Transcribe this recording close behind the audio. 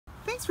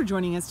Thanks for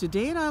joining us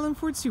today at Island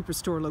Ford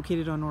Superstore,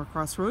 located on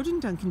Norcross Road in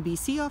Duncan,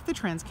 BC, off the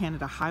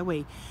Trans-Canada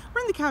Highway.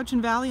 We're in the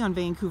Cowichan Valley on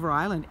Vancouver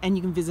Island, and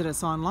you can visit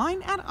us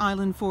online at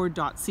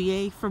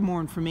islandford.ca for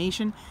more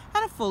information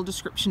and a full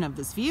description of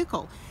this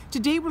vehicle.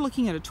 Today we're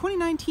looking at a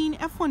 2019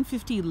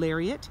 F-150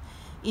 LARIAT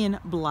in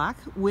black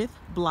with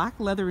black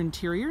leather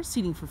interior,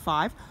 seating for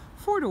 5,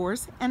 4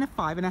 doors, and a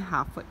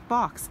 5.5-foot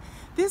box.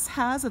 This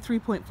has a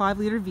 3.5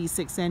 liter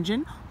V6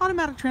 engine,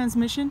 automatic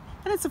transmission,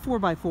 and it's a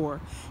 4x4.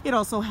 It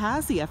also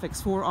has the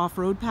FX4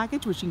 off-road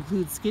package, which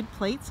includes skid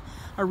plates,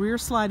 a rear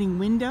sliding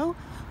window,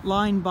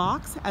 line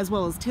box, as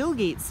well as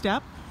tailgate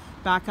step,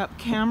 backup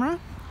camera,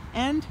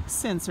 and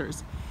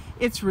sensors.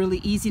 It's really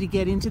easy to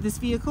get into this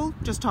vehicle.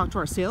 Just talk to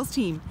our sales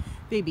team.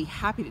 They'd be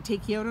happy to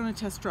take you out on a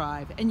test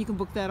drive, and you can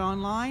book that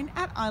online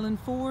at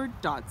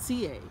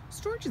islandford.ca.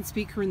 Storage and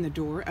speaker in the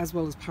door, as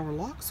well as power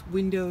locks,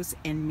 windows,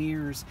 and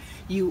mirrors.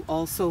 You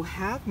also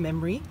have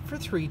memory for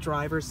 3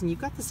 drivers, and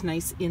you've got this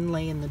nice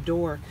inlay in the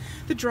door.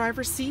 The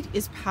driver's seat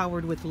is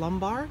powered with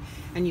lumbar,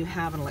 and you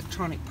have an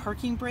electronic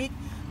parking brake,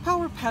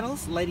 power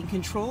pedals, lighting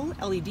control,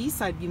 LED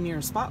side view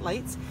mirror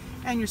spotlights,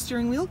 and your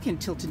steering wheel can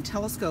tilt and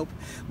telescope.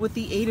 With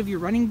the aid of your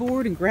running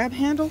board and grab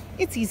handle,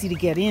 it's easy to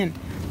get in.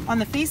 On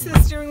the face of the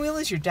steering wheel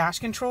is your dash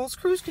controls,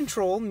 cruise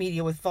control,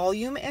 media with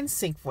volume, and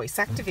sync voice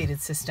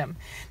activated system.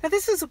 Now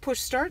this is a push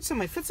start, so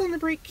my foot's on the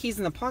brake, keys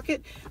in the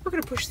pocket. We're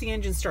going to push the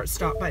engine start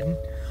stop button.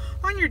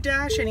 On your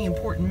dash, any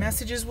important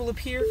messages will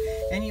appear,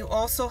 and you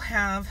also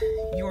have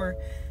your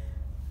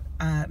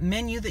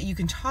menu that you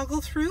can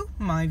toggle through: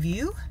 My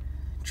View,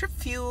 Trip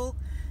Fuel,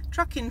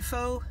 Truck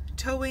Info,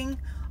 Towing,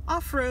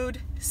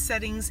 Off-Road,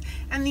 Settings,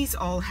 and these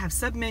all have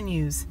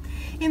sub-menus.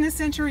 In the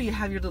center you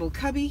have your little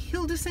cubby,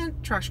 hill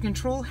descent, traction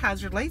control,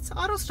 hazard lights,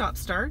 auto stop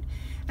start,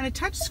 and a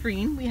touch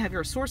screen. We have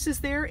your sources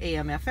there: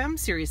 AM, FM,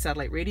 Sirius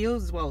satellite radio,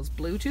 as well as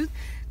Bluetooth.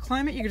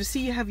 Climate, you're going to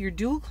see you have your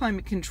dual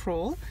climate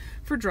control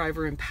for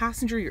driver and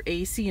passenger, your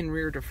AC and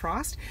rear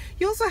defrost.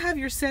 You also have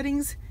your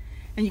settings,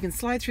 and you can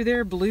slide through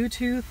there: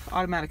 Bluetooth,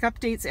 automatic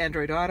updates,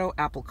 Android Auto,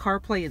 Apple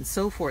CarPlay, and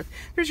so forth.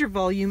 There's your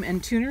volume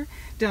and tuner.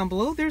 Down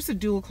below, there's a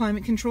dual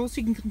climate control, so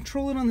you can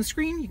control it on the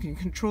screen. You can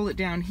control it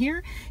down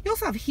here. You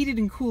also have heated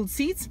and cooled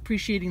seats,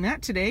 appreciating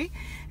that today.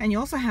 And you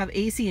also have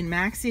AC and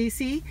max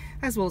AC,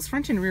 as well as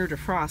front and rear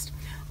defrost.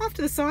 Off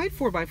to the side,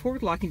 4x4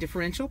 with locking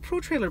differential, pro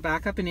trailer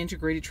backup, and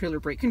integrated trailer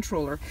brake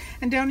controller.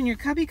 And down in your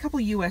cubby, a couple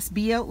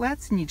USB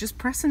outlets, and you just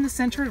press in the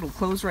center, it'll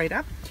close right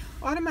up.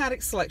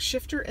 Automatic select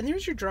shifter, and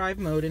there's your drive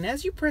mode, and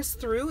as you press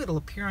through, it'll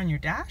appear on your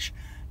dash: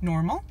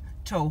 normal,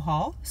 tow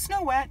haul,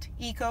 snow wet,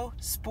 eco,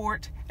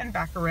 sport, and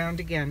back around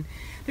again.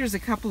 There's a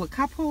couple of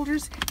cup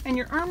holders, and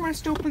your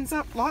armrest opens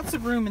up, lots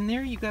of room in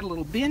there. You've got a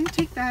little bin,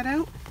 take that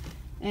out,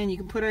 and you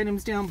can put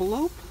items down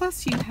below,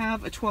 plus you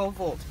have a 12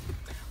 volt.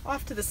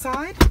 Off to the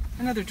side,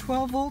 another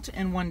 12 volt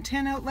and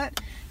 110 outlet.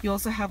 You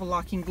also have a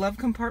locking glove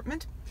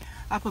compartment.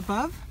 Up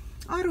above,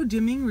 auto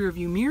dimming rear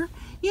view mirror,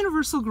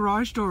 universal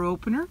garage door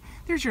opener.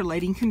 There's your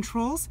lighting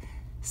controls,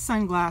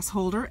 sunglass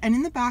holder, and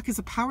in the back is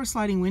a power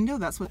sliding window.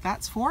 That's what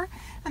that's for.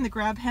 And the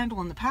grab handle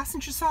on the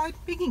passenger side,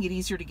 making it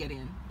easier to get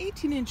in.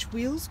 18-inch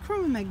wheels,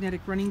 chrome and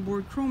magnetic running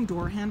board, chrome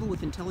door handle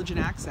with intelligent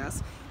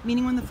access,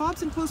 meaning when the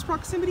fob's in close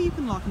proximity, you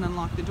can lock and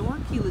unlock the door.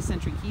 Keyless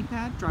entry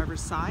keypad, driver's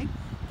side,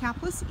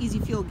 capless, easy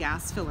fuel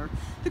gas filler.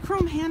 The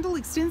chrome handle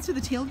extends to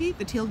the tailgate.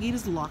 The tailgate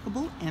is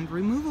lockable and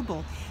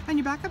removable. And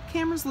your backup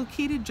camera is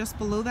located just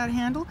below that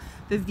handle.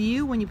 The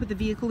view, when you put the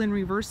vehicle in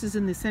reverse, is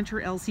in the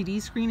center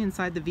LCD screen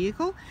inside the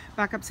vehicle.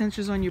 Backup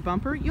sensors on your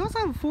bumper. You also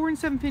have a 4- and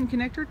 7-pin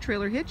connector,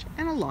 trailer hitch,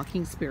 and a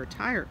locking spare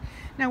tire.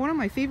 Now, one of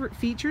my favorite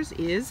features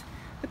is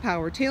the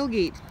power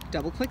tailgate.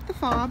 Double click the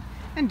fob,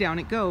 and down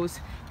it goes.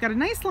 Got a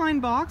nice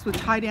line box with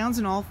tie downs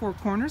in all 4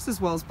 corners,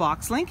 as well as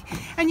box link,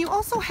 and you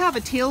also have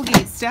a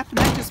tailgate step, and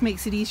that just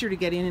makes it easier to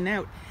get in and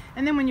out.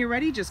 And then when you're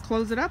ready, just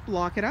close it up,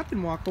 lock it up,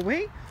 and walk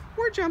away,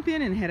 or jump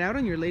in and head out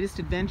on your latest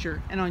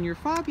adventure. And on your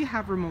fob, you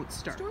have remote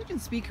start. Storage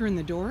and speaker in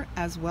the door,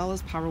 as well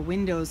as power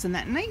windows, and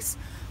that nice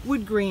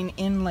wood grain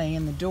inlay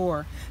in the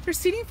door. There's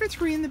seating for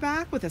 3 in the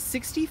back with a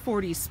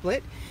 60-40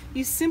 split.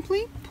 You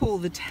simply pull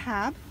the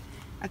tab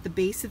at the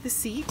base of the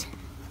seat,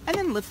 and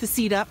then lift the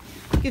seat up.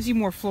 Gives you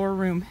more floor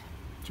room.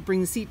 To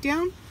bring the seat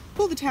down,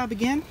 pull the tab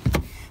again.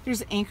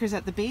 There's anchors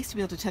at the base to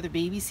be able to tether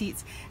baby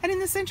seats, and in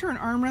the center an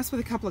armrest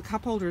with a couple of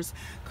cup holders,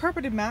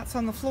 carpeted mats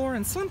on the floor,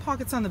 and slim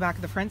pockets on the back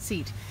of the front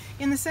seat.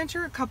 In the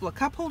center, a couple of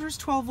cup holders,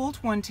 12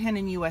 volt, 110,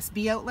 and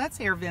USB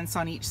outlets, air vents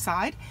on each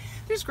side.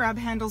 There's grab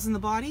handles in the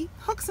body,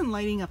 hooks and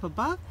lighting up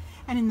above,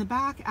 and in the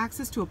back,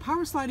 access to a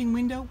power sliding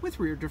window with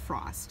rear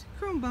defrost.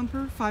 Chrome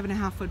bumper,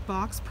 5.5-foot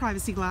box,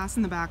 privacy glass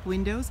in the back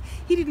windows,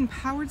 heated and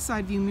powered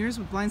side view mirrors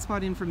with blind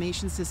spot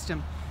information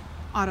system,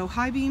 auto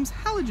high beams,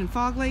 halogen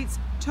fog lights,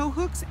 tow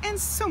hooks, and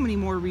so many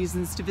more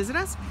reasons to visit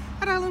us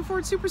at Island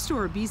Ford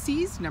Superstore,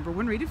 BC's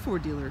 #1 rated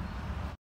Ford dealer.